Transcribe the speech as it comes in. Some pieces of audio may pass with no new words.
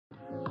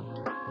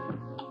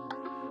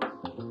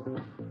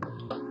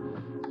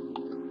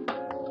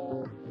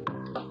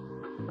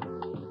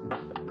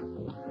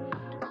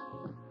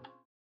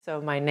So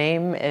my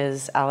name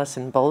is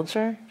Alysoun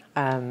Bolger.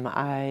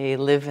 I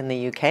live in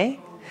the UK.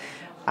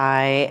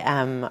 I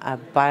am a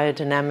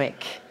biodynamic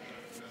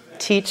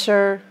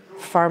teacher,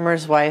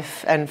 farmer's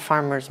wife, and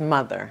farmer's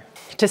mother.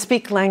 To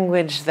speak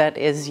language that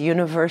is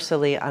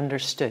universally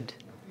understood.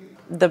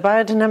 The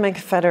Biodynamic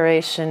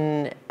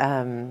Federation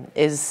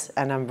is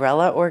an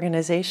umbrella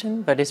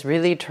organization, but is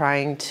really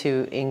trying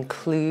to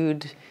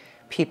include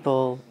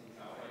people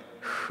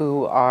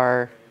who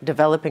are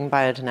developing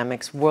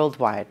biodynamics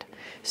worldwide.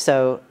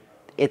 So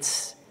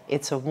it's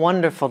a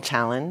wonderful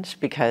challenge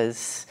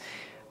because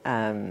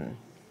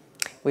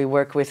we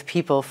work with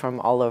people from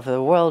all over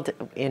the world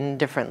in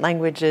different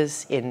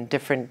languages, in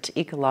different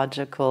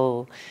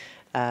ecological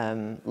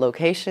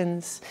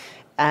locations,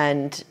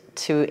 and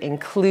to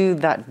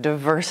include that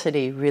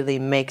diversity really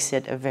makes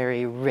it a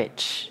very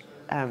rich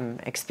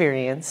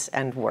experience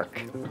and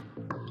work.